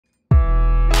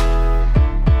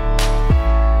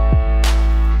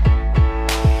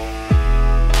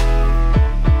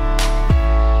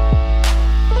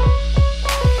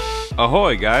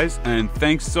Ahoy guys, and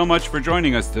thanks so much for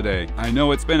joining us today. I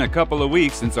know it's been a couple of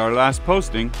weeks since our last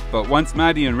posting, but once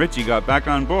Maddie and Richie got back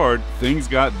on board, things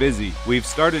got busy. We've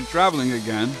started traveling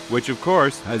again, which of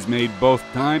course has made both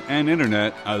time and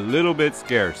internet a little bit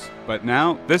scarce. But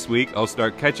now, this week, I'll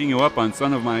start catching you up on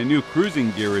some of my new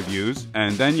cruising gear reviews,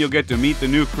 and then you'll get to meet the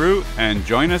new crew and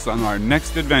join us on our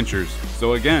next adventures.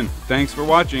 So again, thanks for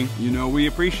watching, you know we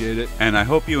appreciate it, and I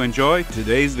hope you enjoy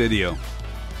today's video.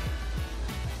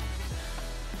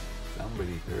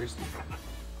 Somebody thirsty.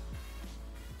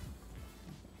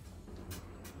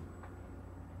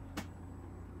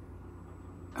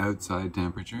 Outside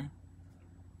temperature,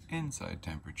 inside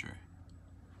temperature.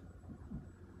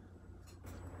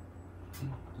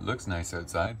 Looks nice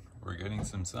outside. We're getting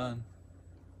some sun.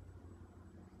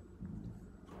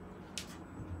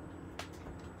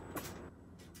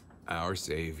 Our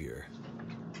savior.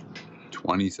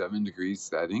 27 degrees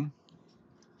setting.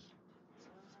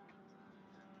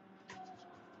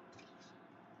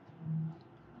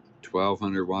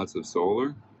 $1,200 watts of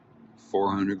solar,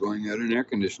 400 going out in air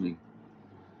conditioning.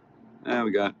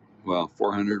 We got, well,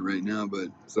 400 right now, but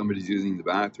somebody's using the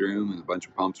bathroom and a bunch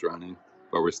of pumps running.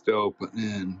 But we're still putting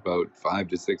in about 500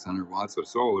 to 600 watts of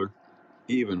solar,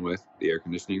 even with the air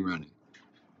conditioning running.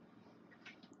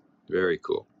 Very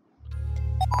cool.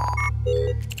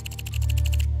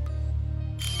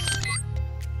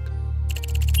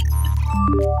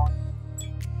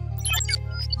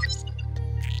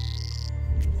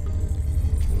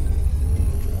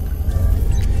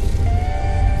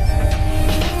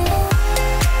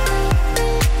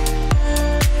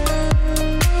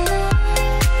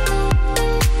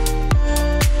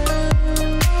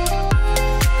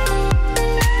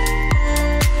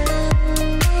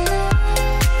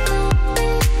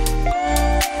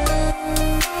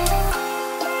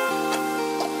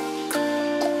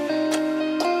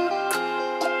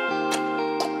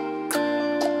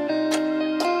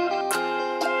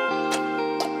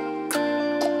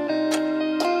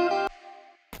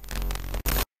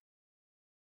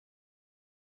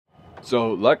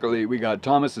 So luckily we got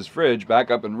Thomas's fridge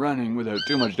back up and running without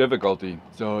too much difficulty.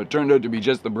 So it turned out to be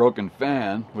just the broken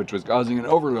fan, which was causing an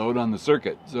overload on the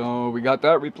circuit. So we got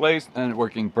that replaced and it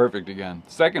working perfect again.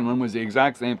 The second one was the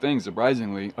exact same thing,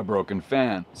 surprisingly, a broken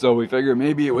fan. So we figured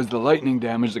maybe it was the lightning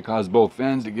damage that caused both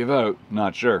fans to give out.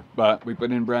 Not sure. But we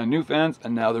put in brand new fans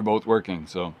and now they're both working.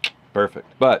 So perfect.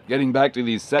 But getting back to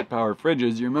these set power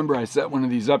fridges, you remember I set one of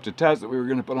these up to test that we were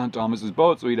going to put on Thomas's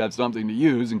boat so he'd have something to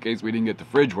use in case we didn't get the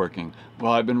fridge working.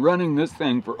 Well, I've been running this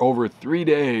thing for over 3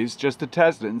 days just to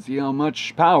test it and see how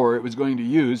much power it was going to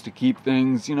use to keep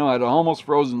things, you know, at an almost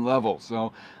frozen level.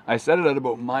 So I set it at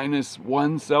about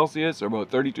 -1 Celsius or about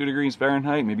 32 degrees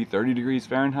Fahrenheit, maybe 30 degrees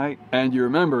Fahrenheit. And you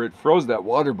remember it froze that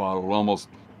water bottle almost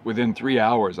within 3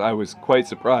 hours. I was quite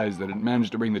surprised that it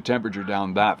managed to bring the temperature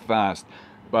down that fast.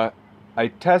 But I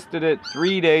tested it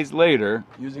 3 days later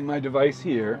using my device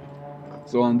here.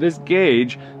 So on this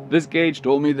gauge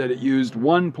told me that it used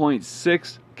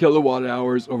 1.6 kilowatt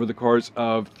hours over the course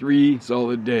of 3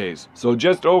 solid days. So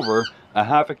just over a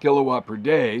half a kilowatt per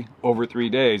day over 3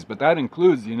 days, but that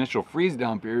includes the initial freeze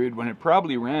down period when it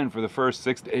probably ran for the first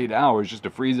 6 to 8 hours just to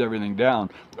freeze everything down,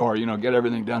 or you know, get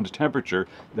everything down to temperature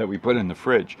that we put in the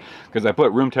fridge, because I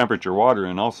put room temperature water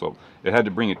in also. It had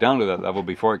to bring it down to that level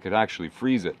before it could actually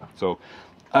freeze it. So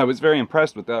I was very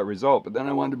impressed with that result, but then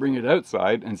I wanted to bring it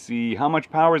outside and see how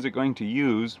much power is it going to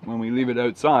use when we leave it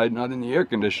outside, not in the air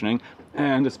conditioning,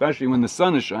 and especially when the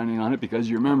sun is shining on it, because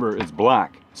you remember it's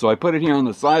black. So I put it here on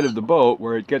the side of the boat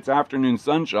where it gets afternoon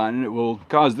sunshine and it will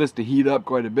cause this to heat up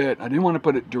quite a bit. I didn't want to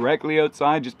put it directly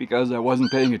outside just because I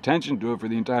wasn't paying attention to it for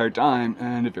the entire time,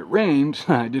 and if it rained,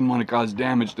 I didn't want to cause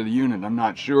damage to the unit. I'm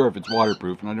not sure if it's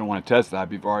waterproof and I didn't want to test that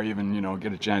before I even, you know,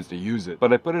 get a chance to use it.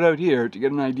 But I put it out here to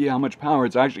get an idea how much power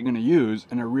it's actually going to use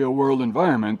in a real world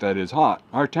environment that is hot.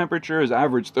 Our temperature is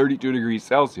average 32 degrees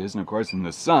Celsius, and of course in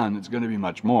the sun it's going to be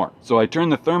much more. So I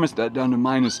turned the thermostat down to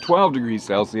 -12 degrees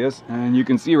Celsius, and you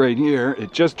can see right here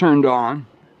it just turned on.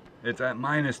 It's at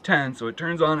 -10, so it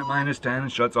turns on at -10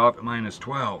 and shuts off at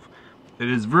 -12. It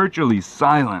is virtually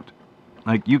silent.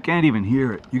 Like, you can't even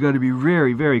hear it. You got to be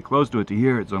very, very close to it to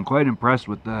hear it, so I'm quite impressed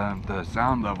with the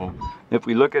sound level. If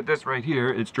we look at this right here,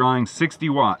 it's drawing 60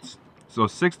 watts. So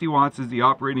 60 watts is the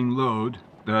operating load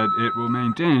that it will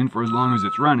maintain for as long as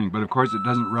it's running, but of course it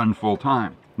doesn't run full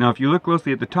time. Now if you look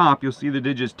closely at the top, you'll see the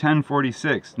digits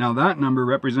 1046. Now that number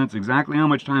represents exactly how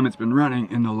much time it's been running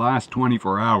in the last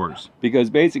 24 hours. Because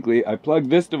basically I plugged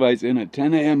this device in at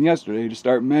 10 a.m. yesterday to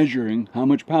start measuring how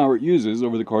much power it uses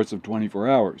over the course of 24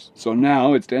 hours. So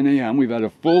now it's 10 a.m. we've had a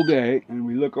full day, and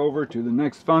we look over to the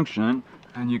next function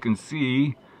and you can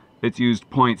see It's used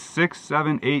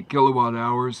 0.678 kilowatt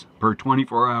hours per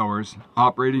 24 hours,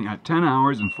 operating at 10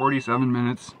 hours and 47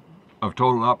 minutes of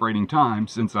total operating time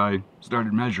since I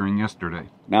started measuring yesterday.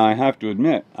 Now I have to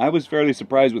admit, I was fairly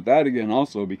surprised with that again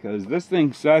also, because this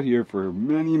thing sat here for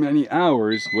many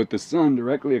hours with the sun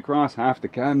directly across half the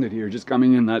cabinet here, just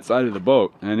coming in that side of the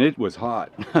boat, and it was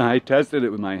hot. I tested it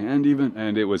with my hand even,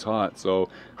 and it was hot, so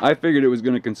I figured it was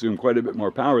going to consume quite a bit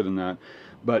more power than that.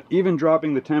 But even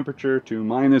dropping the temperature to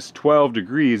minus 12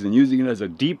 degrees and using it as a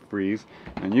deep freeze,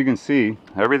 and you can see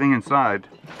everything inside,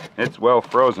 it's well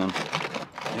frozen.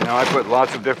 You know, I put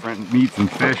lots of different meats and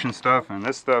fish and stuff, and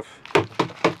this stuff,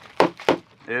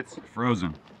 it's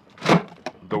frozen.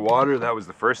 The water, that was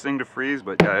the first thing to freeze,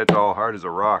 but yeah, it's all hard as a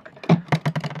rock.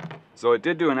 So it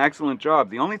did do an excellent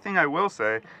job. The only thing I will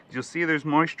say is you'll see there's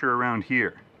moisture around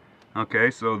here.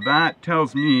 Okay, so that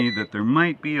tells me that there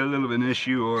might be a little bit of an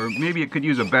issue, or maybe it could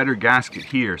use a better gasket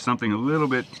here, something a little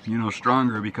bit, you know,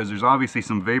 stronger, because there's obviously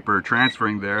some vapor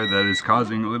transferring there that is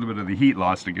causing a little bit of the heat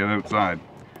loss to get outside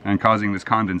and causing this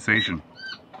condensation.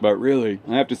 But really,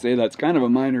 I have to say that's kind of a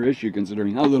minor issue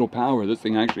considering how little power this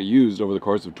thing actually used over the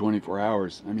course of 24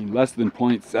 hours. I mean, less than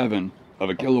 0.7 of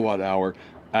a kilowatt hour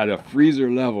at a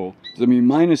freezer level. So I mean,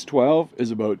 minus 12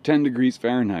 is about 10 degrees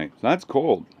Fahrenheit. That's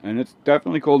cold, and it's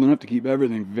definitely cold enough to keep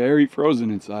everything very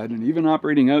frozen inside. And even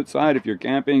operating outside, if you're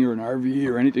camping or an RV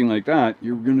or anything like that,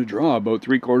 you're going to draw about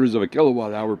 3/4 of a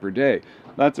kilowatt hour per day.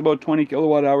 That's about 20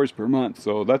 kilowatt hours per month,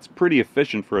 so that's pretty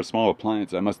efficient for a small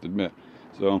appliance, I must admit.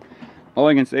 So all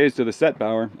I can say is to the set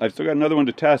power, I've still got another one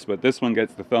to test, but this one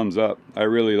gets the thumbs up. I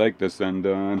really like this, and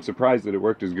I'm surprised that it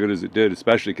worked as good as it did,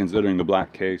 especially considering the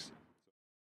black case.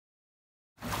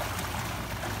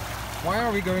 Why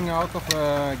are we going out of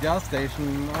a gas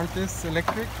station? Aren't this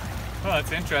electric? Well,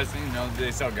 it's interesting, you know, they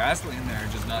sell gasoline there,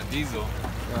 just not diesel.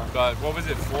 Yeah. But what was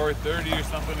it, $4.30 or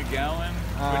something a gallon?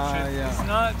 Which is, yeah. It's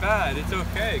not bad, it's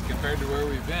okay compared to where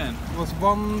we've been. It was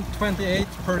 1.28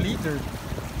 per liter.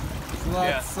 So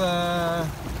that's,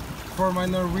 for my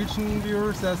Norwegian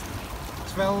viewers, that's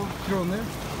 12 kroner.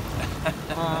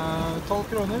 12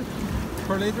 kroner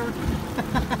per liter.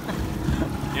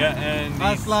 Yeah, and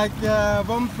that's like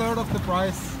 1/3 of the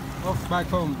price of back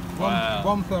home. Wow.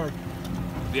 1/3.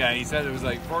 Yeah, he said it was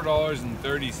like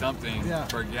 $4.30 something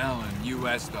per gallon,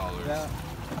 US dollars. Yeah.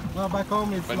 Well, back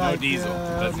home it's but like no diesel.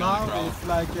 That's the now only problem. it's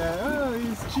like oh,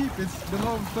 it's cheap. It's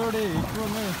below 30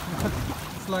 kroner.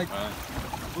 It's like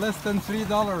less than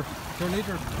 $3 per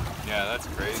liter. Yeah, that's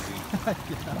crazy. Yeah.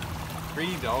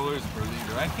 $3 per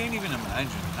liter. I can't even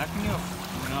imagine. How can you?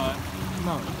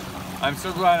 No. I'm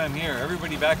so glad I'm here.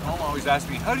 Everybody back home always asks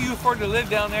me, how do you afford to live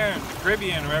down there in the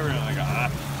Caribbean or wherever? And I'm like,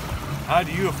 how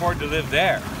do you afford to live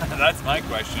there? That's my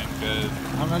question.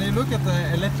 And when you look at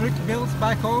the electric bills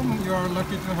back home, you are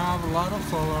lucky to have a lot of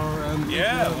solar and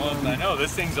yeah, well, I know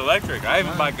this thing's electric. I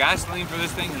haven't bought gasoline for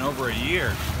this thing in over a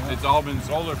year. Yeah. It's all been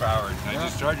solar powered. I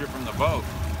just charge it from the boat.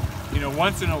 You know,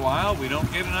 once in a while we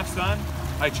don't get enough sun,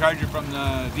 I charge it from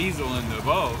the diesel in the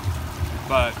boat.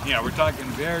 But yeah, we're talking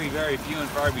very few and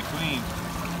far between.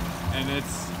 And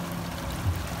it's,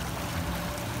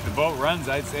 the boat runs,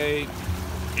 I'd say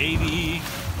 80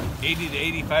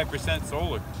 to 85%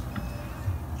 solar.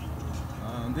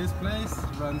 This place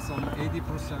runs on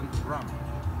 80% rum.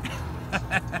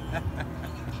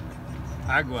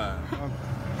 Agua.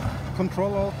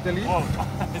 Control Alt Delete. Whoa,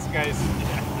 this guy's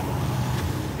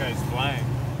flying.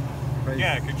 Crazy.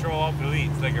 Yeah, Control Alt Delete.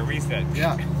 It's like a reset.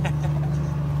 Yeah.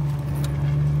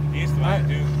 He's flying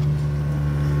too.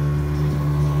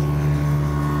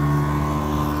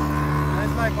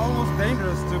 It's like almost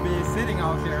dangerous to be sitting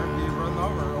out here. We run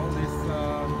over all these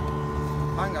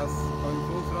pangas on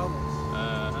full throttle.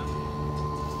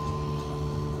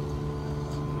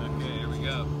 Okay, here we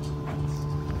go.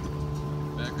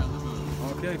 Back on the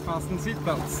move. Okay, fasten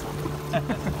seatbelts.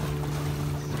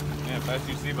 Yeah, fasten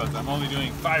your seatbelts. I'm only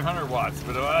doing 500 watts,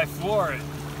 but when I floor it,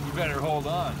 you better hold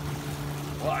on.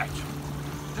 Watch.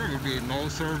 There will be no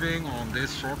serving on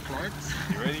this short flight.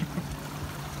 You ready?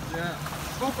 Yeah.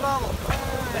 Full throttle.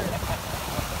 Hey.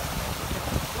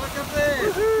 Look at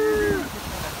this.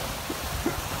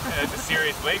 Yeah, it's a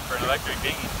serious weight for an electric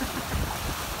dinghy.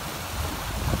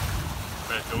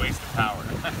 But it's a waste of power.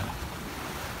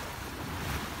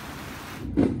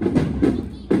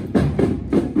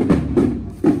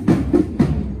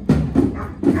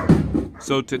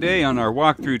 So today on our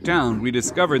walk through town, we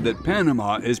discovered that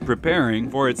Panama is preparing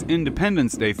for its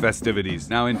Independence Day festivities.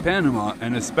 Now in Panama,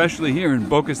 and especially here in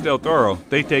Bocas del Toro,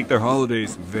 they take their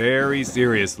holidays very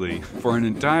seriously. For an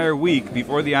entire week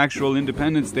before the actual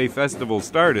Independence Day festival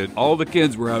started, all the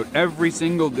kids were out every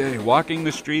single day walking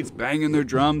the streets, banging their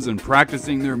drums and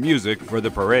practicing their music for the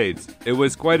parades. It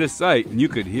was quite a sight and you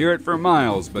could hear it for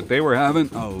miles, but they were having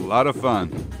a lot of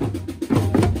fun.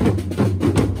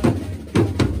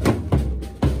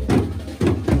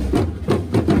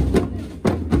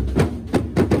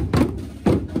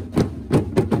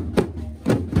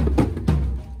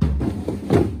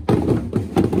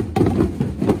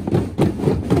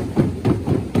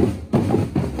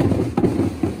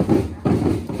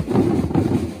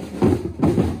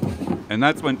 And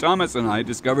that's when Thomas and I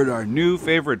discovered our new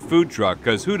favorite food truck,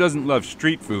 because who doesn't love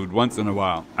street food once in a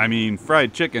while? I mean,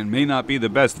 fried chicken may not be the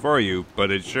best for you, but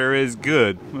it sure is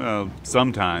good. Well,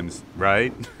 sometimes,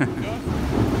 right?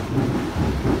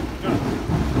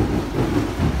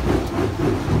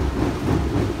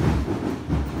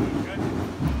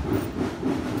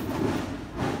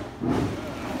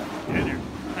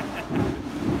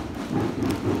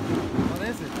 What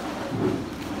is it?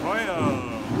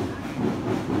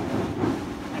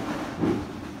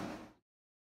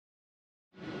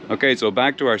 Okay, so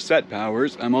back to our set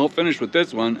powers. I'm all finished with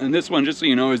this one, and this one, just so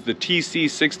you know, is the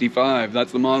TC65.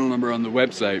 That's the model number on the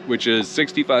website, which is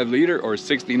 65 liter or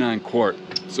 69 quart.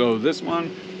 So this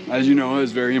one, as you know, I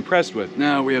was very impressed with.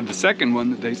 Now we have the second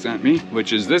one that they sent me,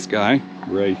 which is this guy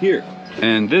right here.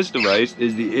 And this device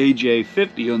is the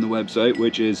AJ50 on the website,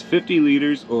 which is 50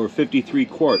 liters or 53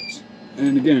 quarts.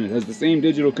 And again, it has the same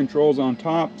digital controls on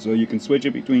top, so you can switch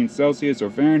it between Celsius or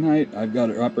Fahrenheit. I've got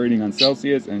it operating on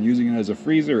Celsius and using it as a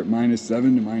freezer at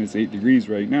 -7 to -8 degrees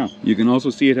right now. You can also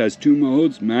see it has two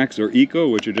modes, max or eco,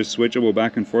 which are just switchable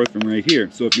back and forth from right here.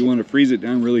 So if you want to freeze it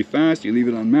down really fast, you leave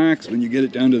it on max. When you get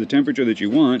it down to the temperature that you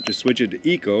want, just switch it to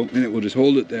eco and it will just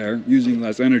hold it there using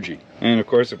less energy. And of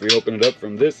course, if we open it up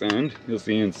from this end, you'll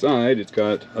see inside it's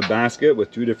got a basket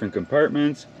with two different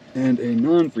compartments and a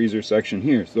non-freezer section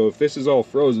here. So if this is all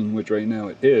frozen, which right now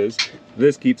it is,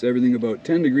 this keeps everything about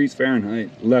 10 degrees Fahrenheit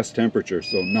less temperature,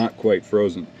 so not quite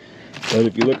frozen. But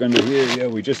if you look under here, yeah,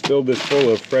 we just filled this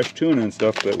full of fresh tuna and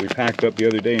stuff that we packed up the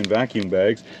other day in vacuum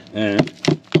bags, and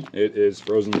it is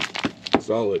frozen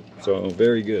solid, so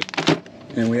very good.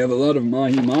 And we have a lot of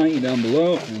mahi-mahi down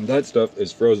below, and that stuff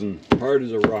is frozen hard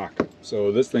as a rock.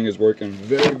 So this thing is working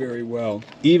very, very well,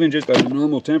 even just at a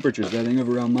normal temperature setting of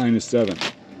around -7.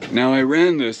 Now I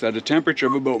ran this at a temperature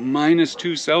of about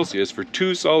 -2 Celsius for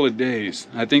 2 solid days.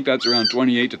 I think that's around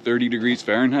 28 to 30 degrees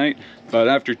Fahrenheit. But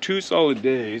after 2 solid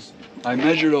days, I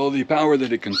measured all the power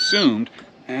that it consumed.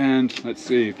 And let's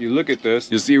see, if you look at this,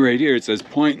 you'll see right here it says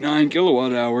 0.9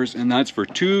 kilowatt hours, and that's for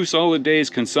 2 solid days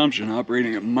consumption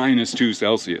operating at -2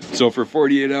 Celsius. So for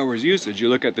 48 hours usage, you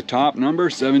look at the top number,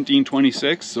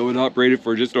 1726, so it operated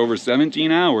for just over 17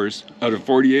 hours out of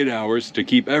 48 hours to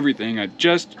keep everything at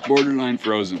just borderline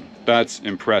frozen. That's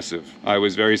impressive. I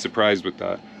was very surprised with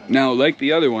that. Now, like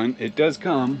the other one, it does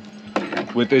come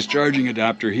with this charging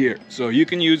adapter here. So you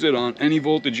can use it on any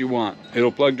voltage you want.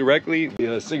 It'll plug directly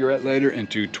via a cigarette lighter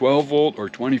into 12 volt or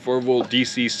 24 volt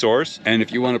DC source. And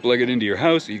if you want to plug it into your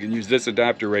house, you can use this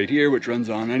adapter right here, which runs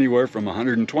on anywhere from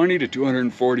 120 to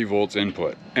 240 volts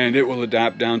input. And it will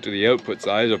adapt down to the output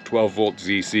size of 12 volts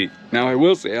DC. Now I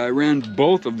will say I ran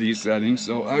both of these settings.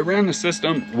 So I ran the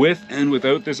system with and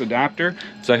without this adapter.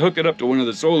 So I hooked it up to one of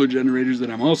the solar generators that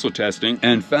I'm also testing,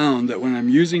 and found that when I'm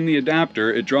using the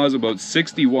adapter, it draws about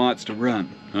 60 watts to run,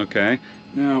 okay?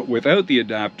 Now, without the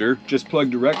adapter, just plug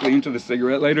directly into the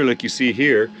cigarette lighter like you see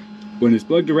here. When it's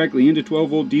plugged directly into 12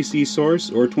 volt DC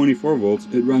source or 24 volts,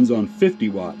 it runs on 50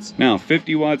 watts. Now,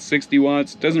 50 watts, 60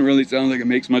 watts, doesn't really sound like it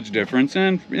makes much difference,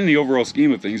 and in the overall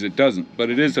scheme of things, it doesn't.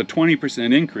 But it is a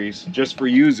 20% increase just for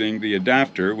using the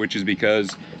adapter, which is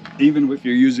because even if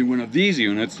you're using one of these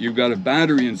units, you've got a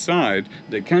battery inside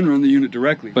that can run the unit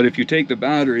directly. But if you take the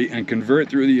battery and convert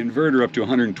through the inverter up to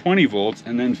 120 volts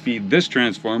and then feed this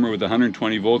transformer with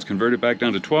 120 volts, convert it back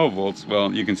down to 12 volts,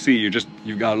 well, you can see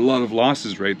you've got a lot of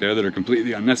losses right there that are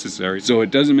completely unnecessary. So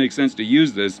it doesn't make sense to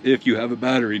use this if you have a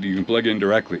battery that you can plug in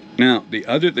directly. Now, the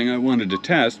other thing I wanted to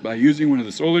test by using one of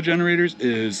the solar generators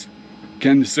is,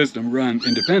 can the system run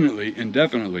independently,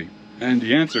 indefinitely? And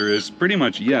the answer is pretty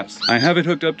much yes. I have it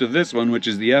hooked up to this one, which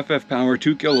is the FF Power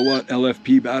 2 kilowatt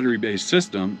LFP battery-based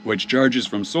system, which charges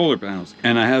from solar panels.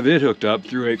 And I have it hooked up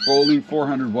through a folding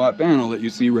 400 watt panel that you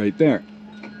see right there.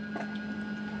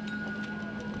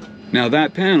 Now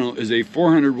that panel is a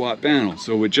 400 watt panel,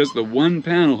 so with just the one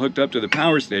panel hooked up to the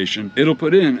power station, it'll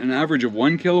put in an average of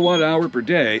 1 kilowatt hour per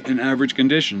day in average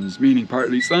conditions, meaning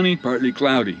partly sunny, partly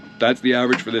cloudy. That's the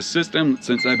average for this system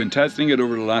since I've been testing it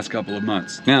over the last couple of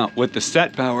months. Now, with the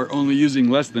set power only using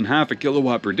less than half a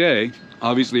kilowatt per day,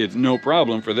 obviously it's no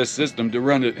problem for this system to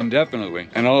run it indefinitely.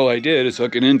 And all I did is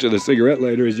hook it into the cigarette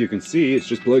lighter. As you can see, it's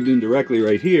just plugged in directly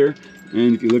right here.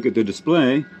 And if you look at the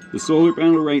display, the solar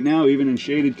panel right now, even in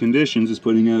shaded conditions, is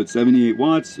putting out 78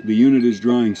 watts. The unit is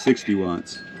drawing 60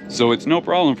 watts. So it's no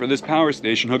problem for this power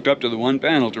station hooked up to the one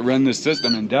panel to run this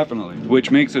system indefinitely, which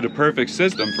makes it a perfect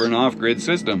system for an off-grid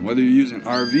system, whether you're using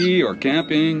RV or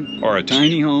camping or a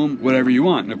tiny home, whatever you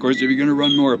want. And of course, if you're going to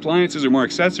run more appliances or more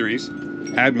accessories,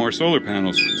 add more solar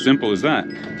panels. Simple as that.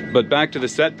 But back to the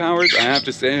set powers, I have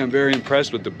to say I'm very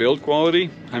impressed with the build quality.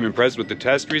 I'm impressed with the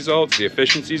test results. The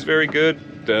efficiency is very good.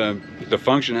 The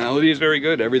functionality is very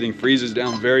good. Everything freezes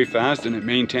down very fast and it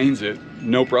maintains it.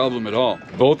 No problem at all.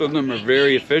 Both of them are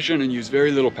very efficient and use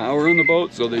very little power on the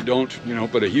boat, so they don't,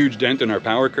 put a huge dent in our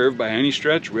power curve by any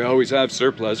stretch. We always have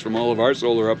surplus from all of our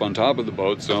solar up on top of the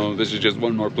boat, so this is just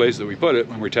one more place that we put it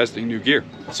when we're testing new gear.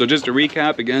 So just to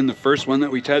recap again, the first one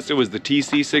that we tested was the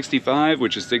TC65,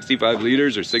 which is 65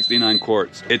 liters or 69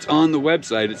 quarts. It's on the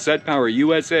website at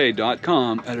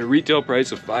setpowerusa.com at a retail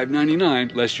price of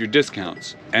 $5.99 less your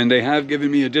discounts. And they have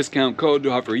given me a discount code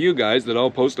to offer you guys that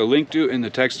I'll post a link to in the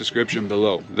text description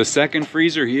below. The second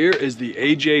freezer here is the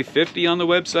AJ50 on the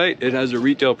website. It has a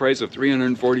retail price of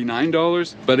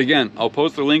 $349. But again, I'll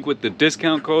post the link with the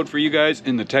discount code for you guys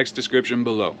in the text description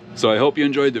below. So I hope you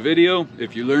enjoyed the video.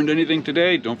 If you learned anything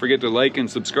today, don't forget to like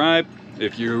and subscribe.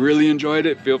 If you really enjoyed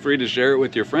it, feel free to share it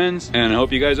with your friends. And I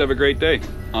hope you guys have a great day.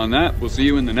 On that, we'll see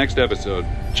you in the next episode.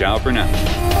 Ciao for now.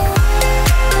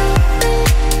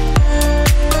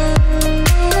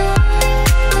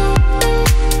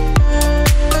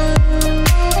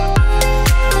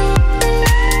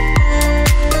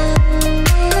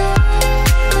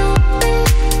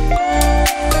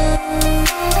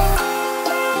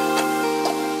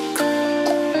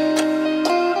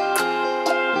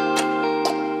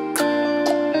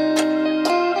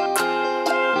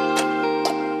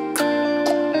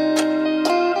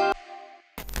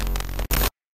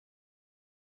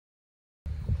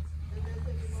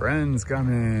 Friends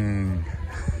coming.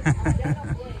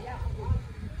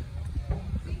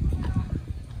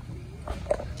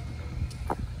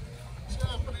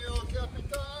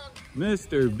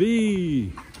 Mr.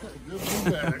 B. Good to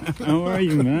be back. How are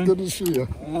you, man? Good to see you.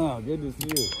 Oh, good to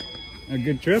see you. A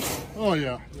good trip? Oh,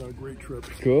 yeah. Great trip.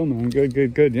 Cool, man.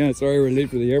 Good. Yeah, sorry we're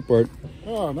late for the airport.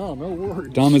 Oh, no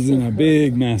worries. Tom is in a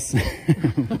big mess.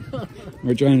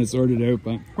 We're trying to sort it out,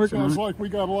 but working on it. Sounds like we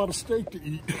got a lot of steak to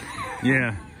eat.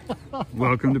 Yeah.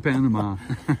 Welcome to Panama.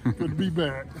 Good to be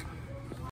back.